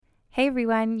Hey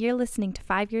everyone, you're listening to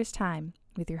 5 Years Time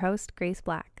with your host, Grace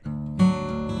Black.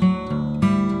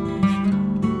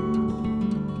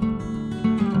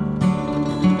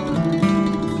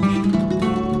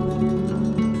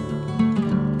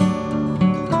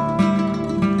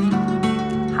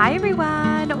 Hi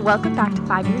everyone, welcome back to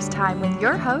 5 Years Time with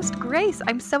your host, Grace.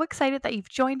 I'm so excited that you've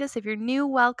joined us. If you're new,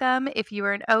 welcome. If you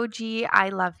are an OG, I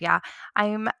love ya.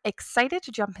 I'm excited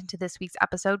to jump into this week's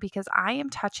episode because I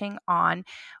am touching on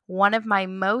one of my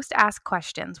most asked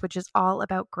questions, which is all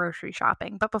about grocery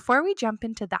shopping. But before we jump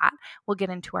into that, we'll get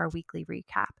into our weekly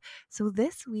recap. So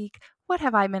this week, what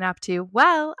have I been up to?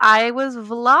 Well, I was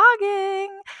vlogging.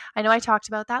 I know I talked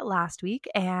about that last week,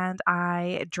 and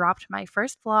I dropped my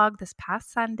first vlog this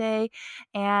past Sunday,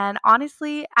 and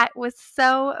honestly, it was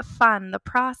so fun. The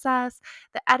process,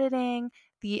 the editing,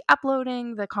 the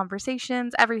uploading, the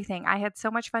conversations, everything. I had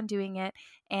so much fun doing it,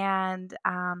 and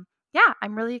yeah,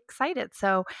 I'm really excited.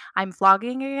 So I'm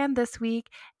vlogging again this week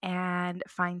and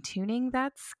fine-tuning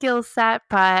that skill set,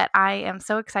 but I am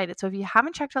so excited. So if you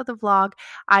haven't checked out the vlog,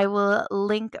 I will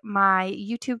link my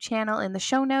YouTube channel in the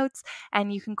show notes,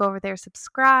 and you can go over there,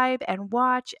 subscribe and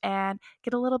watch and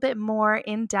get a little bit more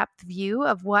in-depth view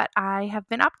of what I have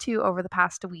been up to over the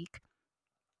past week.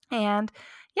 And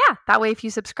yeah, that way if you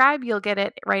subscribe, you'll get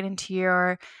it right into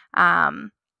your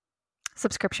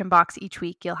subscription box each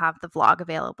week. You'll have the vlog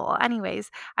available.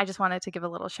 Anyways, I just wanted to give a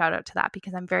little shout out to that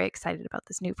because I'm very excited about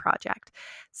this new project.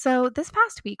 So this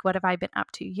past week, what have I been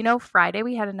up to? You know, Friday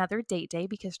we had another date day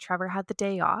because Trevor had the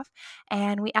day off,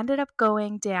 and we ended up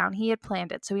going down. He had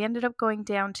planned it. So we ended up going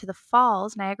down to the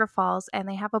falls, Niagara Falls, and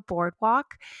they have a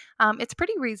boardwalk. It's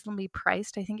pretty reasonably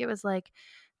priced. I think it was like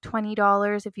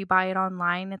 $20. If you buy it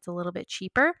online, it's a little bit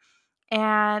cheaper.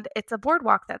 And it's a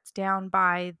boardwalk that's down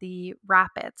by the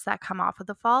rapids that come off of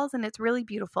the falls, and it's really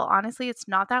beautiful. Honestly, it's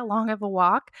not that long of a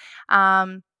walk.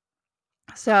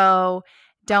 So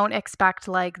don't expect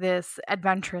like this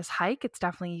adventurous hike. It's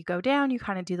definitely you go down, you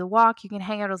kind of do the walk, you can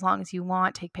hang out as long as you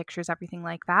want, take pictures, everything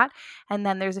like that. And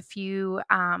then there's a few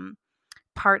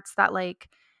parts that like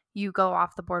you go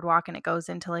off the boardwalk and it goes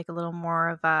into like a little more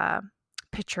of a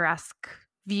picturesque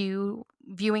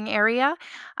viewing area.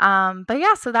 But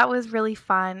yeah, so that was really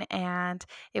fun, and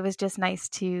it was just nice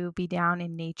to be down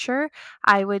in nature.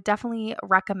 I would definitely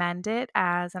recommend it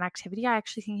as an activity. I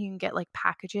actually think you can get like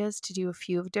packages to do a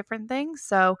few of different things.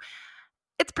 So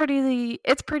it's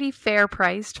pretty fair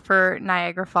priced for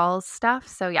Niagara Falls stuff.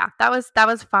 So yeah, that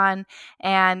was fun.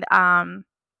 And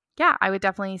yeah, I would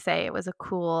definitely say it was a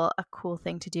cool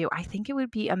thing to do. I think it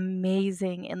would be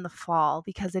amazing in the fall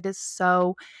because it is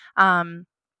so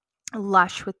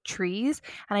lush with trees,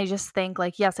 and I just think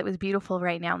like, yes, it was beautiful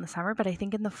right now in the summer, but I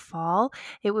think in the fall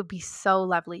it would be so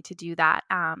lovely to do that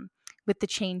with the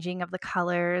changing of the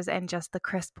colors and just the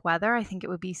crisp weather. I think it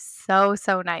would be so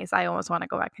nice. I almost want to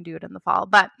go back and do it in the fall.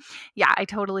 But yeah, I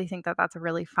totally think that that's a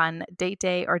really fun date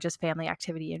day or just family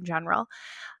activity in general.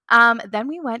 Then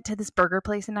we went to this burger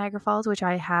place in Niagara Falls, which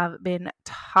I have been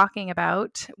talking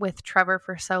about with Trevor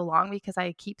for so long because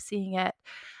I keep seeing it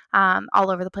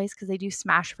all over the place because they do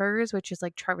smash burgers, which is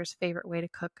like Trevor's favorite way to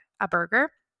cook a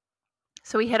burger.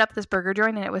 So we hit up this burger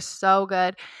joint and it was so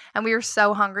good. And we were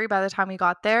so hungry by the time we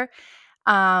got there.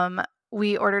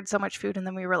 We ordered so much food and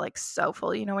then we were like so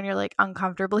full, you know, when you're like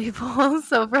uncomfortably full.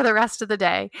 So for the rest of the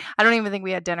day, I don't even think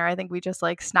we had dinner. I think we just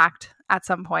like snacked at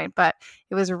some point, but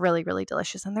it was really, really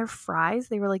delicious. And their fries,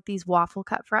 they were like these waffle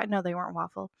cut fries. No, they weren't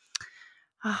waffle.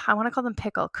 I want to call them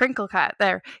crinkle cut.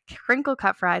 They're crinkle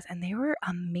cut fries, and they were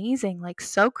amazing, like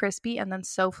so crispy and then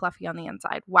so fluffy on the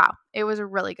inside. Wow, it was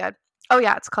really good. Oh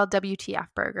yeah, it's called WTF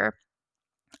Burger.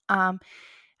 The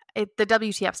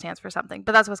WTF stands for something,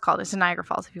 but that's what it's called. It's in Niagara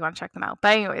Falls if you want to check them out.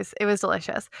 But anyways, it was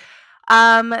delicious.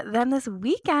 Then this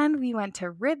weekend we went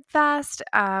to Rib Fest,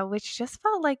 which just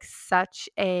felt like such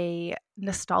a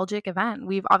nostalgic event.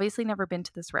 We've obviously never been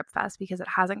to this Rib Fest because it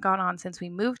hasn't gone on since we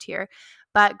moved here.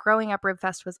 But growing up, Rib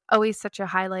Fest was always such a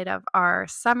highlight of our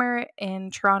summer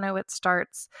in Toronto. It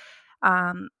starts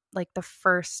like the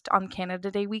first on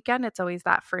Canada Day weekend. It's always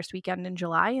that first weekend in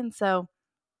July, and so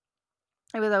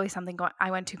it was always something I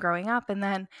went to growing up. And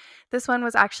then this one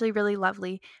was actually really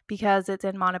lovely because it's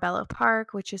in Montebello Park,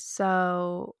 which is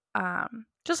so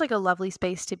just like a lovely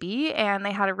space to be. And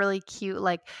they had a really cute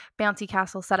like bouncy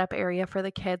castle setup area for the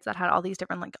kids that had all these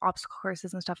different like obstacle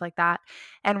courses and stuff like that.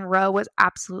 And Ro was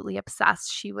absolutely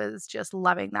obsessed. She was just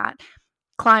loving that.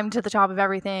 Climbed to the top of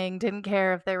everything, didn't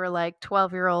care if they were like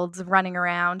 12-year-olds running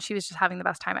around. She was just having the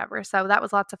best time ever. So that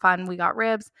was lots of fun. We got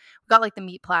ribs. We got like the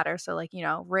meat platter. So like, you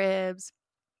know, ribs,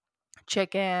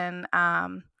 chicken,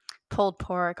 pulled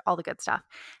pork, all the good stuff.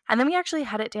 And then we actually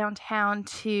headed downtown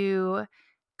to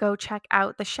go check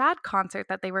out the Shad concert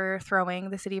that they were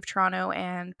throwing, the City of Toronto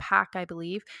and PAC, I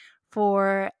believe,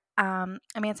 for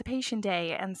Emancipation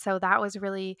Day. And so that was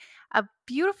really a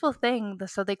beautiful thing.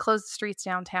 So they closed the streets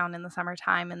downtown in the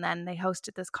summertime, and then they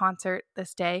hosted this concert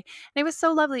this day. And it was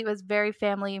so lovely. It was very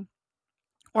family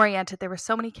oriented. There were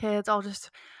so many kids all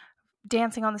just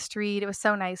dancing on the street. It was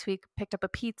so nice. We picked up a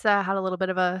pizza, had a little bit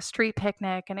of a street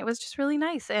picnic, and it was just really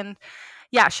nice. And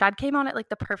yeah, Shad came on at like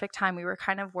the perfect time. We were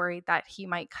kind of worried that he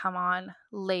might come on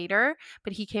later,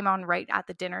 but he came on right at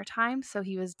the dinner time. So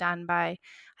he was done by,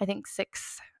 I think,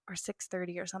 6 or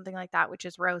 6:30 or something like that, which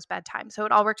is Rose bedtime. So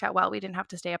it all worked out well. We didn't have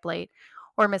to stay up late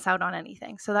or miss out on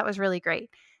anything. So that was really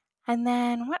great. And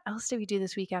then what else did we do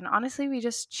this weekend? Honestly, we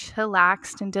just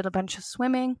chillaxed and did a bunch of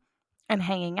swimming and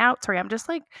hanging out. Sorry, I'm just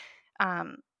like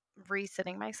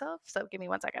re-sitting myself. So give me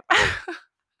 1 second.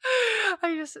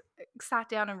 I just sat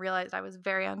down and realized I was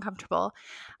very uncomfortable.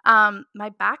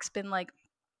 My back's been like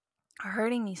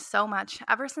hurting me so much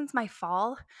ever since my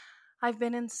fall. I've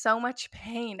been in so much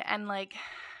pain, and like,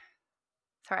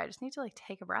 sorry, I just need to like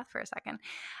take a breath for a second.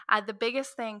 The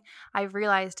biggest thing I've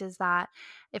realized is that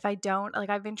if I don't,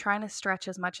 like, I've been trying to stretch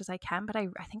as much as I can, but I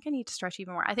think I need to stretch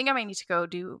even more. I think I might need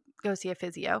to go see a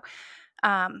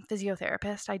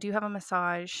physiotherapist. I do have a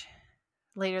massage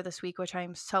later this week, which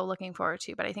I'm so looking forward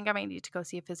to, but I think I might need to go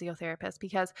see a physiotherapist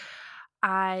because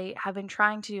I have been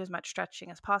trying to do as much stretching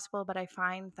as possible, but I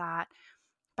find that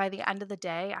by the end of the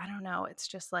day, I don't know, it's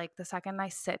just like the second I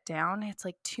sit down, it's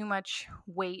like too much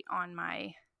weight on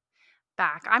my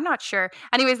back. I'm not sure.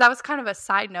 Anyways, that was kind of a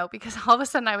side note because all of a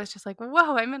sudden I was just like,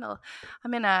 whoa, I'm in a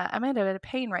bit of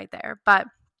pain right there, but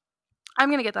I'm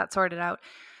going to get that sorted out.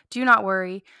 Do not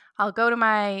worry. I'll go to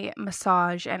my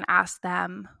massage and ask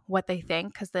them what they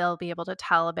think because they'll be able to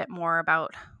tell a bit more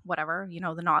about whatever,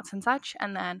 the knots and such.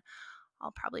 And then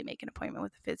I'll probably make an appointment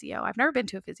with a physio. I've never been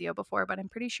to a physio before, but I'm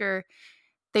pretty sure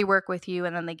they work with you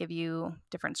and then they give you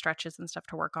different stretches and stuff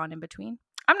to work on in between.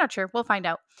 I'm not sure. We'll find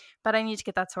out. But I need to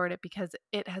get that sorted because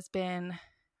it has been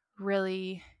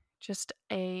really just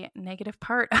a negative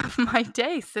part of my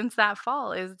day since that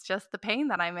fall is just the pain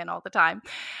that I'm in all the time.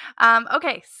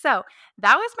 Okay, so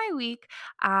that was my week.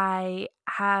 I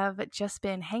have just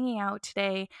been hanging out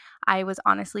today. I was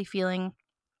honestly feeling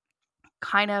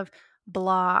kind of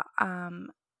blah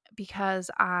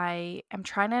because I am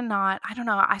trying to not, I don't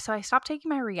know. So I stopped taking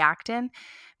my Reactine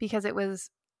because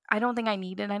I don't think I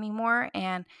need it anymore.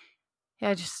 And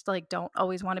I just like don't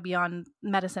always want to be on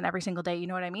medicine every single day. You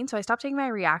know what I mean? So I stopped taking my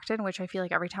Reactine, which I feel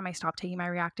like every time I stop taking my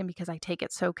Reactine because I take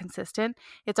it so consistent,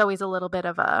 it's always a little bit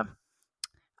of an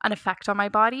effect on my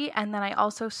body. And then I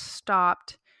also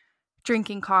stopped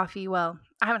drinking coffee. Well,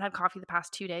 I haven't had coffee the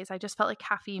past 2 days. I just felt like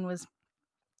caffeine was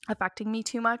affecting me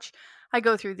too much. I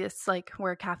go through this like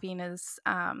where caffeine is,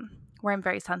 where I'm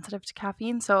very sensitive to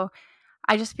caffeine. So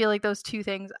I just feel like those two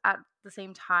things at the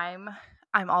same time,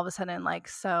 I'm all of a sudden like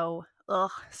so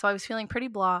I was feeling pretty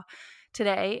blah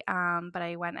today, but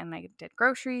I went and I did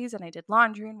groceries and I did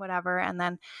laundry and whatever, and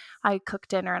then I cooked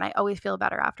dinner, and I always feel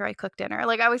better after I cook dinner.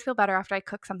 Like I always feel better after I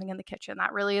cook something in the kitchen.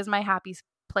 That really is my happy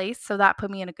place, so that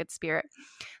put me in a good spirit.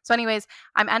 So anyways,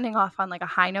 I'm ending off on like a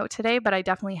high note today, but I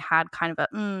definitely had kind of a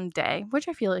day, which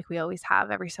I feel like we always have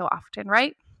every so often,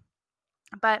 right?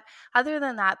 But other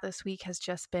than that, this week has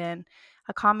just been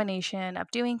a combination of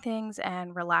doing things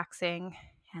and relaxing,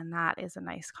 and that is a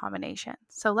nice combination.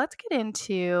 So let's get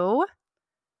into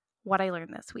what I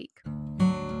learned this week.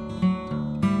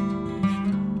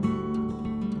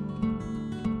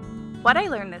 What I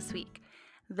learned this week.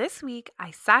 This week,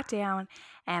 I sat down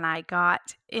and I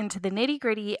got into the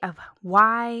nitty-gritty of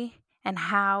why and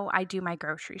how I do my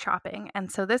grocery shopping. And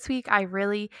so this week, I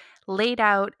really laid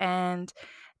out and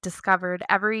discovered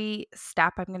every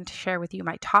step. I'm going to share with you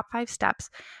my top 5 steps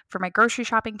for my grocery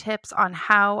shopping tips on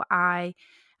how I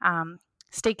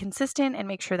stay consistent and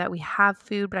make sure that we have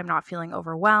food, but I'm not feeling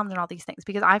overwhelmed and all these things.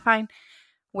 Because I find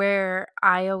where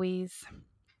I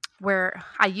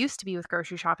used to be with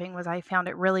grocery shopping was I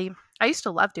used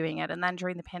to love doing it. And then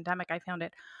during the pandemic, I found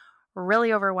it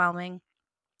really overwhelming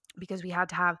because we had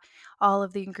to have all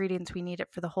of the ingredients we needed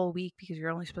for the whole week because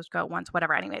you're only supposed to go out once,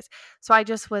 whatever. Anyways, so I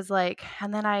just was like,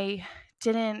 and then I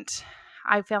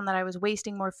found that I was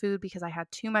wasting more food because I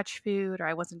had too much food or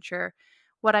I wasn't sure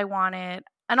what I wanted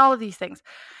and all of these things.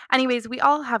 Anyways, we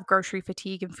all have grocery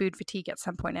fatigue and food fatigue at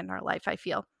some point in our life, I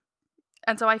feel.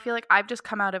 And so I feel like I've just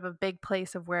come out of a big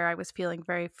place of where I was feeling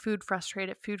very food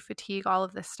frustrated, food fatigue, all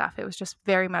of this stuff. It was just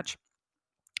very much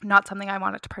not something I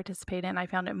wanted to participate in. I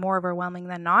found it more overwhelming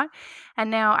than not.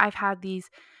 And now I've had these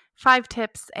 5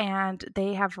 tips, and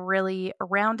they have really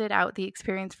rounded out the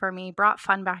experience for me, brought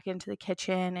fun back into the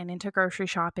kitchen and into grocery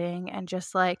shopping, and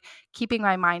just like keeping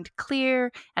my mind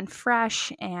clear and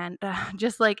fresh, and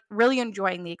just like really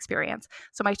enjoying the experience.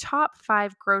 So my top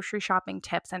 5 grocery shopping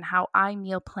tips and how I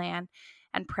meal plan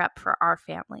and prep for our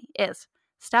family is: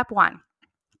 step 1,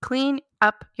 clean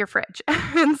up your fridge.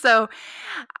 And so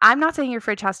I'm not saying your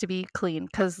fridge has to be clean,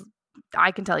 because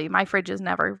I can tell you my fridge is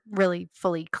never really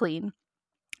fully clean.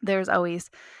 There's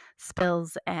always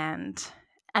spills and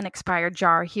an expired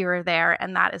jar here or there,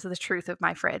 and that is the truth of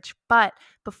my fridge. But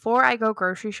before I go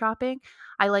grocery shopping,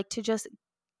 I like to just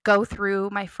go through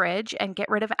my fridge and get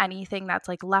rid of anything that's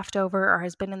like leftover or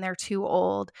has been in there too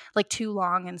old, like too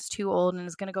long and is too old and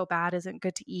is going to go bad, isn't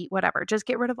good to eat, whatever. Just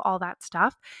get rid of all that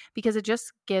stuff, because it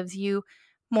just gives you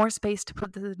more space to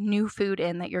put the new food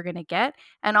in that you're going to get.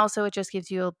 And also it just gives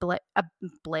you a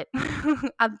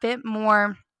bit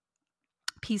more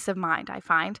peace of mind. I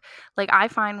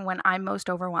find when I'm most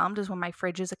overwhelmed is when my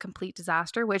fridge is a complete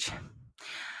disaster, which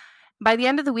by the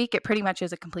end of the week, it pretty much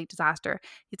is a complete disaster.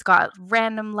 It's got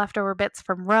random leftover bits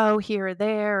from row here or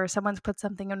there, or someone's put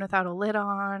something in without a lid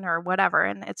on or whatever.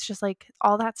 And it's just like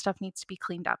all that stuff needs to be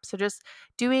cleaned up. So just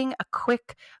doing a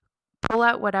quick pull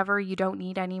out whatever you don't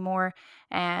need anymore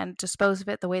and dispose of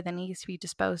it the way that needs to be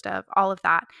disposed of, all of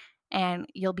that. And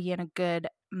you'll be in a good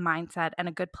mindset and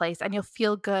a good place. And you'll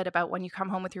feel good about when you come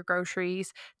home with your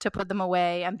groceries to put them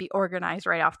away and be organized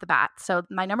right off the bat. So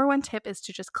my number 1 tip is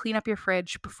to just clean up your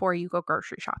fridge before you go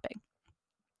grocery shopping.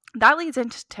 That leads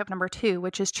into tip number 2,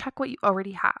 which is check what you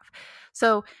already have.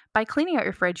 So by cleaning out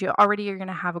your fridge, you're going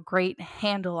to have a great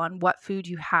handle on what food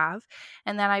you have.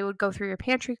 And then I would go through your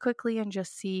pantry quickly and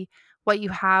just see what you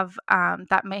have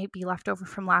that may be left over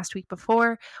from last week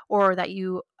before, or that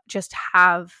you just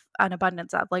have an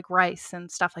abundance of, like rice and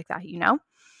stuff like that,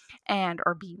 and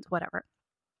or beans, whatever.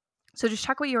 So just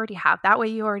check what you already have. That way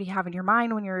you already have in your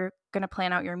mind when you're going to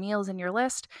plan out your meals in your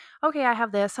list. Okay, I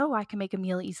have this. Oh, I can make a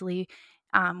meal easily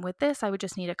with this. I would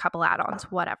just need a couple add-ons,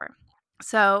 whatever.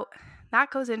 So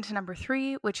that goes into number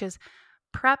 3, which is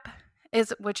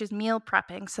meal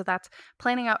prepping. So that's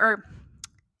planning out,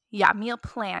 meal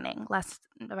planning, less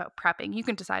about prepping. You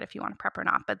can decide if you want to prep or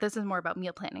not, but this is more about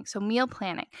meal planning. So meal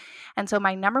planning. And so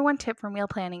my number 1 tip for meal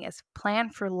planning is plan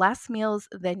for less meals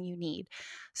than you need.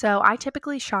 So I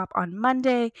typically shop on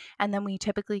Monday, and then we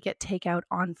typically get takeout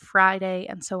on Friday.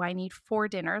 And so I need 4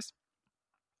 dinners.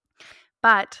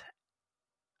 But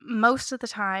most of the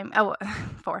time,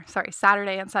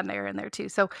 Saturday and Sunday are in there too.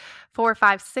 So 4,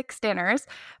 5, 6 dinners.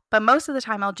 But most of the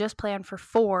time I'll just plan for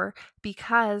 4,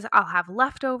 because I'll have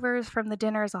leftovers from the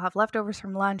dinners. I'll have leftovers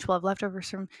from lunch. We'll have leftovers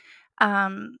from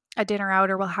a dinner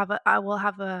out, or we'll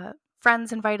have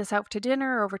friends invite us out to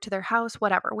dinner or over to their house,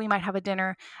 whatever. We might have a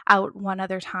dinner out one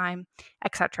other time,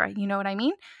 etc. You know what I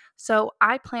mean? So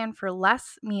I plan for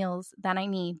less meals than I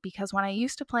need, because when I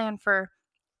used to plan for,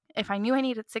 if I knew I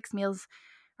needed 6 meals,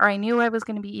 or I knew I was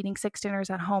going to be eating 6 dinners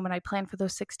at home and I planned for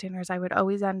those 6 dinners, I would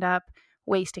always end up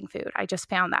wasting food. I just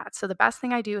found that. So the best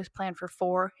thing I do is plan for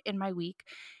 4 in my week.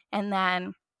 And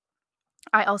then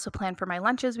I also plan for my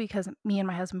lunches, because me and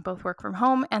my husband both work from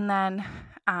home. And then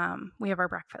we have our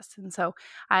breakfast. And so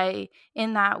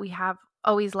we have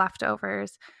always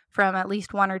leftovers from at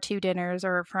least 1 or 2 dinners,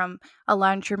 or from a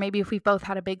lunch, or maybe if we've both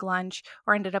had a big lunch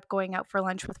or ended up going out for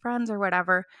lunch with friends or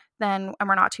whatever, then, and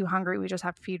we're not too hungry, we just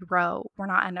have to feed row.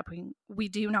 We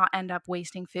do not end up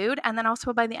wasting food. And then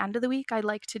also by the end of the week, I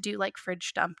like to do like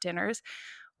fridge dump dinners,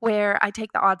 where I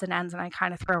take the odds and ends and I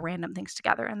kind of throw random things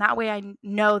together. And that way I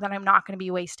know that I'm not going to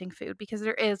be wasting food, because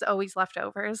there is always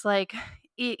leftovers. Like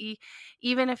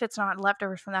even if it's not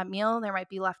leftovers from that meal, there might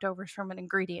be leftovers from an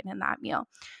ingredient in that meal.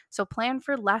 So plan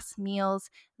for less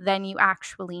meals than you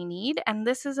actually need. And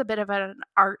this is a bit of an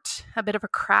art, a bit of a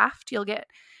craft. You'll get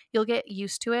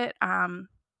used to it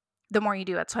the more you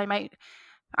do it. So I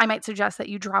might suggest that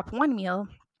you drop 1 meal.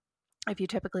 If you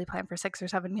typically plan for 6 or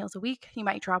 7 meals a week, you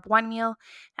might drop 1 meal,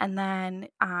 and then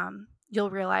you'll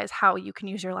realize how you can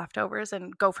use your leftovers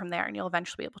and go from there, and you'll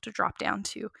eventually be able to drop down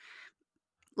to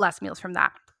less meals from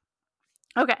that.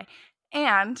 Okay,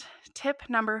 and tip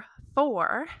number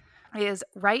 4 is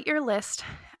write your list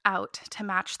out to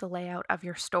match the layout of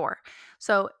your store.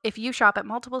 So if you shop at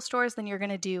multiple stores, then you're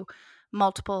going to do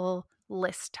multiple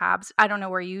list tabs. I don't know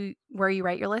where you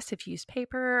write your list, if you use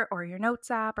paper or your notes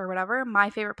app or whatever. My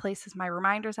favorite place is my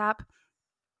reminders app,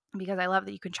 because I love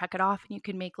that you can check it off and you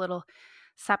can make little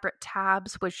separate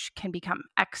tabs, which can become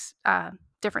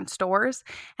different stores.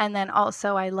 And then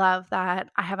also I love that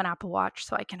I have an Apple Watch,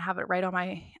 so I can have it right on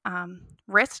my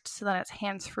wrist, so that it's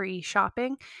hands-free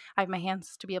shopping. I have my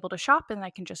hands to be able to shop, and I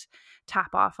can just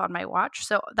tap off on my watch.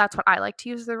 So that's what I like to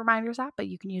use the reminders app, but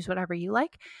you can use whatever you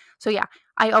like. So yeah,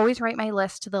 I always write my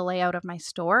list to the layout of my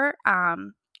store.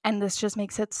 And this just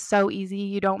makes it so easy.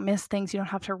 You don't miss things. You don't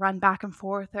have to run back and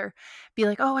forth or be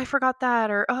like, oh, I forgot that.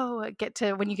 Or, oh,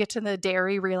 when you get to the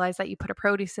dairy, realize that you put a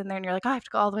produce in there and you're like, oh, I have to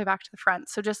go all the way back to the front.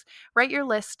 So just write your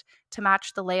list to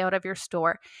match the layout of your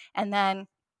store. And then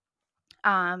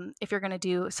if you're going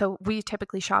to so we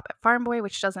typically shop at Farm Boy,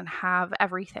 which doesn't have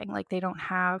everything. Like they don't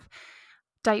have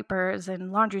diapers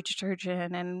and laundry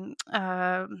detergent and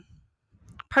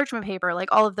parchment paper, like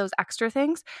all of those extra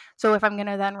things. So if I'm going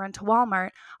to then run to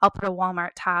Walmart, I'll put a Walmart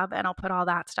tab and I'll put all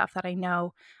that stuff that I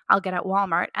know I'll get at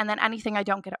Walmart. And then anything I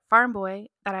don't get at Farm Boy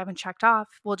that I haven't checked off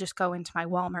will just go into my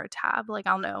Walmart tab. Like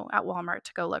I'll know at Walmart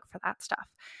to go look for that stuff.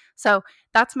 So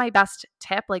that's my best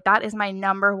tip. Like that is my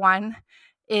number one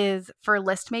is for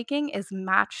list making, is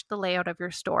match the layout of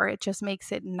your store. It just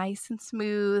makes it nice and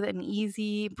smooth and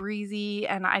easy, breezy.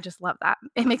 And I just love that.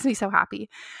 It makes me so happy.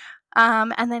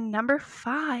 And then number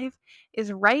 5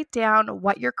 is write down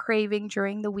what you're craving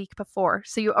during the week before.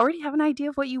 So you already have an idea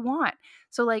of what you want.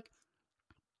 So like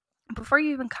before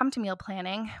you even come to meal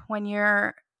planning, when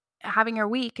you're having your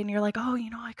week and you're like, oh,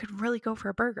 I could really go for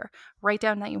a burger. Write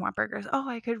down that you want burgers. Oh,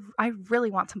 I really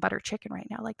want some butter chicken right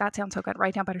now. Like that sounds so good.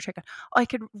 Write down butter chicken. Oh, I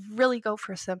could really go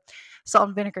for some salt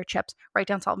and vinegar chips. Write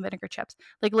down salt and vinegar chips.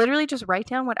 Like literally just write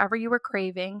down whatever you were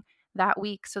craving that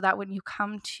week, so that when you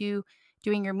come to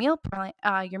doing your meal plan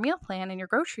and your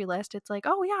grocery list, it's like,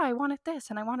 oh yeah, I wanted this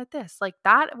and I wanted this. Like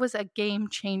that was a game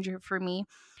changer for me.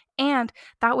 And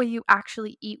that way you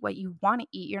actually eat what you want to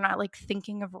eat. You're not like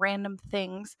thinking of random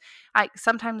things.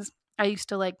 Sometimes I used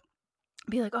to like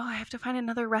be like, oh, I have to find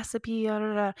another recipe.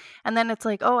 And then it's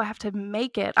like, oh, I have to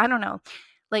make it. I don't know.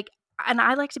 Like, and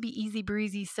I like to be easy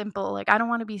breezy, simple. Like I don't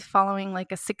want to be following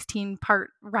like a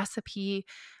 16-part recipe.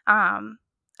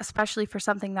 Especially for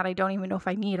something that I don't even know if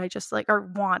I need. I just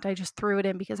I just threw it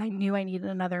in because I knew I needed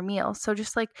another meal. So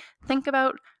just like think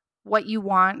about what you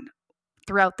want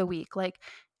throughout the week.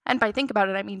 And by think about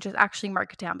it, I mean just actually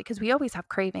mark it down, because we always have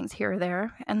cravings here or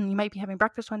there. And you might be having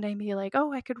breakfast one day and be like,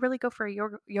 oh, I could really go for a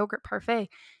yogurt parfait.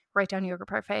 Write down yogurt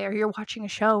parfait. Or you're watching a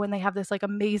show and they have this like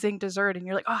amazing dessert and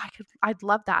you're like, oh, I'd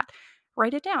love that.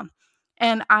 Write it down.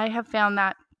 And I have found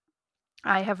that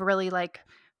I have really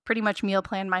pretty much meal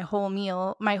plan my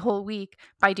whole week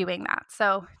by doing that.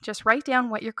 So just write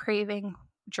down what you're craving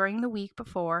during the week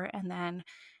before, and then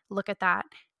look at that,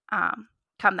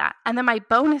 And then my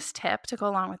bonus tip to go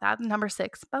along with that, number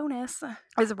 6 bonus,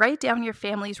 is write down your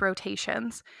family's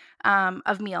rotations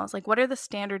of meals. Like what are the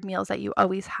standard meals that you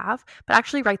always have, but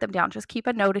actually write them down. Just keep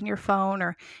a note in your phone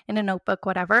or in a notebook,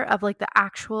 whatever, of like the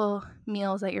actual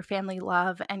meals that your family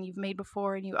love and you've made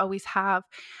before and you always have.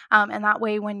 And that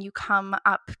way, when you come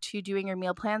up to doing your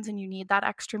meal plans and you need that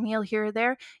extra meal here or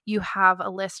there, you have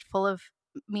a list full of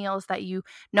meals that you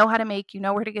know how to make, you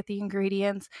know where to get the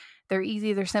ingredients. They're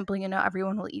easy, they're simple,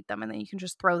 everyone will eat them, and then you can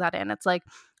just throw that in. It's like,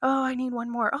 oh, I need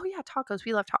one more. Oh yeah, tacos.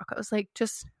 We love tacos. Like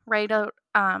just write out,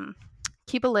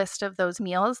 keep a list of those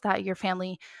meals that your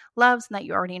family loves and that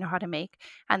you already know how to make.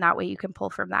 And that way you can pull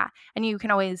from that. And you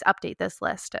can always update this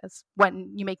list as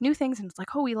when you make new things and it's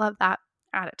like, oh, we love that,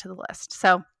 add it to the list.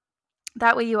 So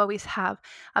that way you always have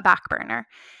a back burner.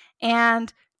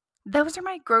 And those are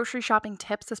my grocery shopping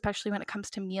tips, especially when it comes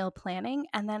to meal planning.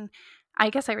 And then I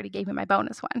guess I already gave you my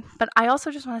bonus one, but I also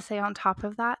just want to say on top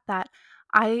of that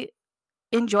I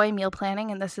enjoy meal planning,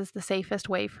 and this is the safest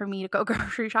way for me to go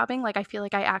grocery shopping. Like I feel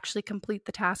like I actually complete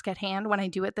the task at hand when I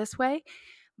do it this way.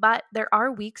 But there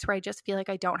are weeks where I just feel like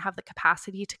I don't have the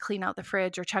capacity to clean out the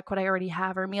fridge or check what I already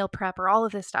have or meal prep or all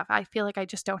of this stuff. I feel like I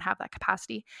just don't have that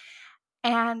capacity.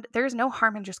 And there's no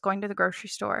harm in just going to the grocery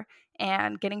store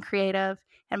and getting creative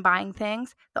and buying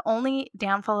things. The only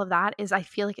downfall of that is I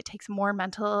feel like it takes more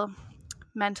mental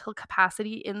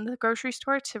capacity in the grocery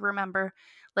store to remember,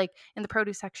 like in the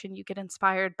produce section, you get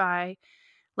inspired by,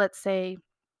 let's say,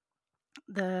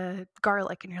 the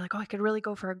garlic, and you're like, oh, I could really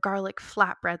go for a garlic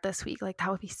flatbread this week. Like that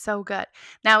would be so good.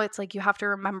 Now it's like you have to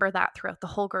remember that throughout the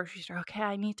whole grocery store. Okay,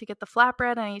 I need to get the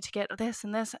flatbread. I need to get this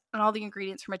and this and all the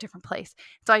ingredients from a different place.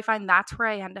 So I find that's where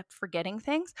I end up forgetting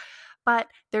things. But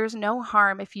there's no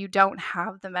harm if you don't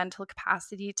have the mental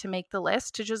capacity to make the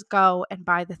list, to just go and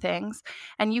buy the things.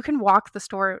 And you can walk the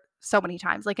store so many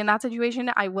times. Like in that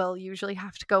situation, I will usually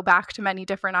have to go back to many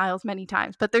different aisles many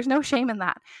times, but there's no shame in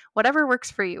that. Whatever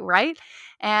works for you, right?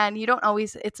 And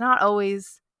it's not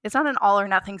an all or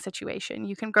nothing situation.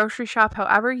 You can grocery shop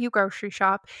however you grocery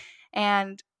shop.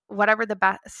 and whatever the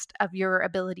best of your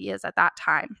ability is at that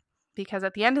time. Because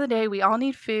at the end of the day, we all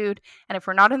need food. And if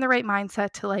we're not in the right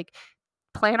mindset to like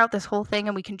plan out this whole thing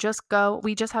and we can just go,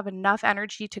 we just have enough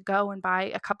energy to go and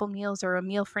buy a couple meals or a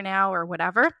meal for now or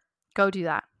whatever, go do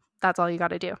that. That's all you got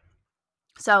to do.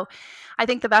 So I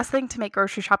think the best thing to make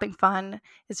grocery shopping fun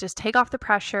is just take off the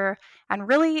pressure and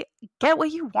really get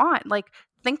what you want. Like,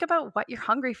 think about what you're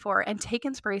hungry for and take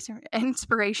inspiration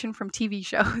from TV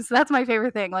shows. That's my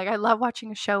favorite thing. Like, I love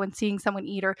watching a show and seeing someone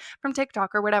eat, or from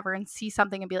TikTok or whatever, and see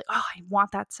something and be like, oh, I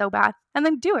want that so bad. And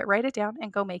then do it, write it down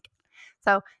and go make it.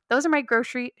 So those are my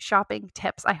grocery shopping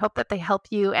tips. I hope that they help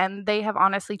you, and they have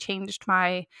honestly changed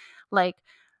my like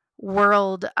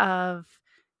world of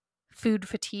food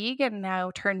fatigue and now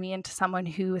turned me into someone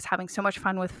who is having so much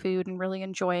fun with food and really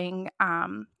enjoying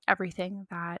everything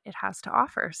that it has to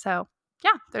offer. So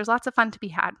yeah, there's lots of fun to be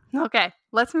had. Okay,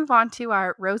 let's move on to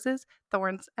our roses,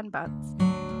 thorns, and buds.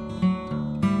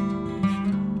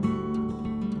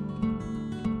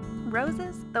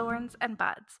 Roses, thorns, and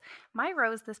buds. My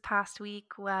rose this past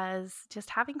week was just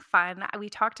having fun. We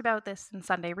talked about this in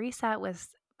Sunday Reset, was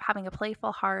having a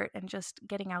playful heart and just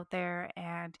getting out there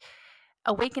and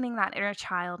awakening that inner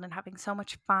child and having so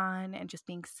much fun and just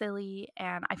being silly.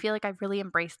 And I feel like I've really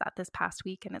embraced that this past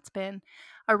week, and it's been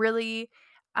a really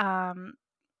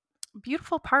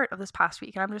beautiful part of this past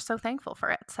week, and I'm just so thankful for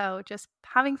it. So just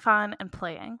having fun and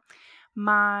playing.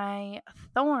 My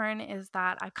thorn is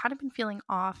that I've kind of been feeling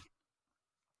off,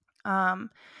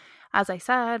 as I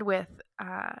said, with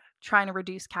trying to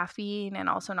reduce caffeine and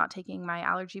also not taking my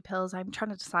allergy pills. I'm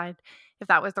trying to decide if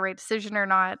that was the right decision or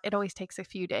not. It always takes a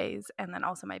few days. And then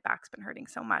also my back's been hurting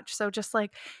so much. So just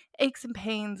like aches and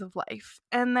pains of life.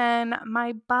 And then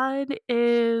my bud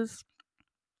is,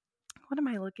 what am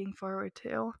I looking forward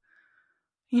to?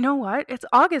 You know what? It's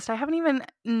August. I haven't even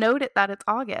noted that it's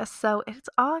August. So it's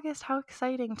August. How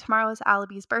exciting. Tomorrow is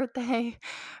Alibi's birthday.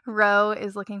 Ro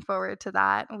is looking forward to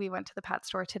that. We went to the pet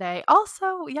store today.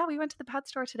 Also, yeah, we went to the pet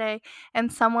store today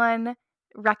and someone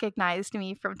recognized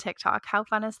me from TikTok. How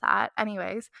fun is that?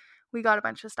 Anyways, we got a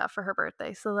bunch of stuff for her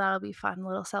birthday. So that'll be fun.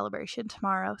 Little celebration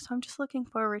tomorrow. So I'm just looking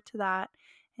forward to that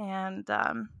and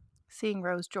seeing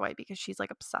Ro's joy because she's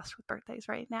like obsessed with birthdays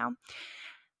right now.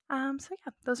 So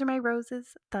yeah, those are my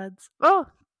roses, thuds. Oh,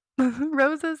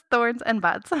 roses, thorns, and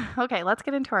buds. Okay, let's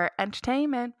get into our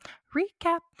entertainment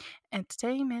recap.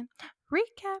 Entertainment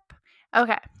recap.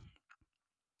 Okay.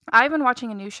 I've been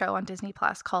watching a new show on Disney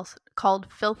Plus called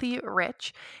Filthy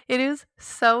Rich. It is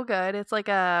so good. It's like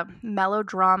a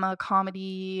melodrama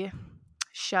comedy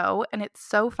show, and it's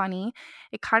so funny.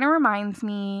 It kind of reminds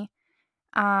me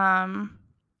of,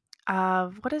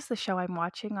 what is the show I'm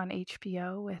watching on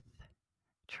HBO with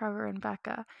Trevor and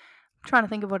Becca? I'm trying to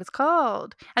think of what it's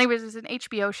called. Anyways, it's an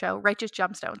HBO show, Righteous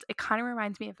Gemstones. It kind of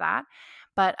reminds me of that,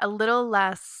 but a little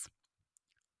less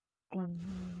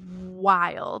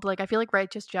wild. Like, I feel like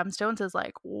Righteous Gemstones is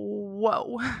like,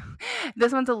 whoa.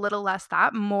 This one's a little less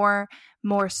that, more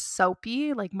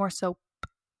soapy, like more soap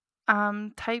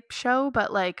type show,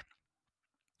 but like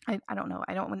I don't know.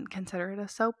 I don't consider it a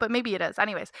soap, but maybe it is.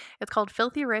 Anyways, it's called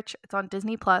Filthy Rich. It's on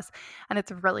Disney Plus, and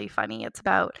it's really funny. It's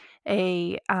about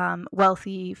a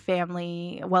wealthy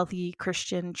family, wealthy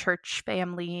Christian church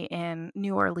family in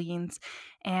New Orleans,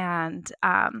 and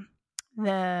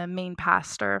the main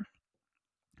pastor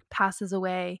passes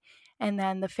away, and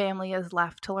then the family is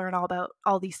left to learn all about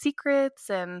all these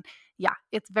secrets. And yeah,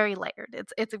 it's very layered.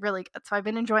 It's really good. So I've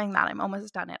been enjoying that. I'm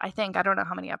almost done it, I think. I don't know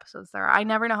how many episodes there are. I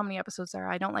never know how many episodes there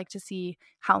are. I don't like to see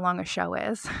how long a show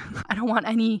is. I don't want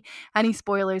any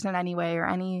spoilers in any way,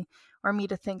 or me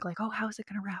to think like, oh, how is it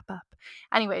going to wrap up?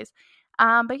 Anyways,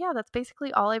 but yeah, that's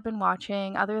basically all I've been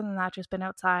watching. Other than that, just been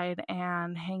outside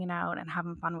and hanging out and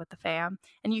having fun with the fam.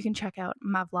 And you can check out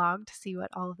my vlog to see what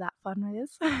all of that fun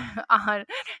is on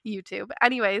YouTube.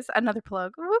 Anyways, another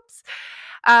plug. Whoops.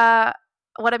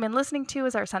 What I've been listening to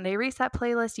is our Sunday Reset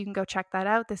playlist. You can go check that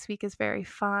out. This week is very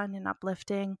fun and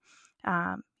uplifting.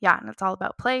 Yeah, and it's all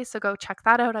about play. So go check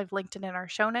that out. I've linked it in our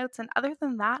show notes. And other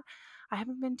than that, I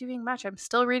haven't been doing much. I'm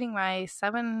still reading my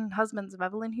 7 Husbands of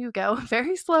Evelyn Hugo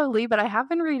very slowly, but I have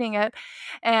been reading it.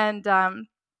 And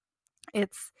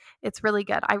it's really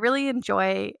good. I really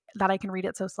enjoy that I can read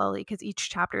it so slowly because each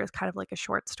chapter is kind of like a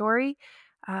short story.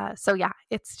 So yeah,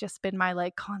 it's just been my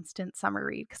like constant summer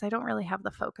read because I don't really have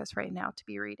the focus right now to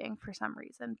be reading for some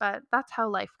reason, but that's how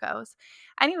life goes.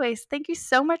 Anyways, thank you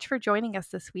so much for joining us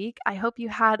this week. I hope you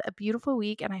had a beautiful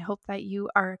week, and I hope that you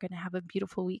are going to have a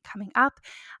beautiful week coming up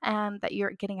and that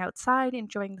you're getting outside,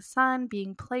 enjoying the sun,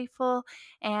 being playful.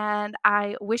 And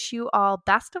I wish you all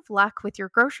best of luck with your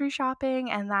grocery shopping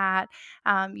and that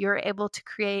you're able to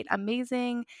create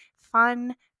amazing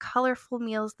fun, colorful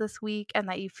meals this week and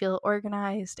that you feel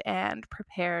organized and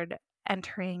prepared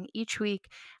entering each week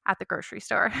at the grocery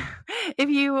store. If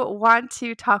you want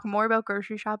to talk more about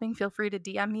grocery shopping, feel free to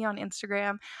DM me on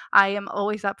Instagram. I am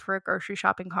always up for a grocery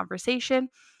shopping conversation,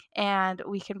 and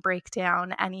we can break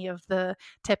down any of the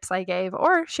tips I gave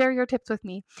or share your tips with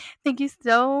me. Thank you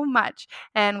so much,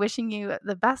 and wishing you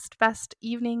the best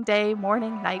evening, day,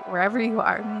 morning, night, wherever you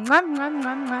are. Mwah, mwah,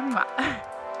 mwah, mwah,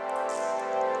 mwah.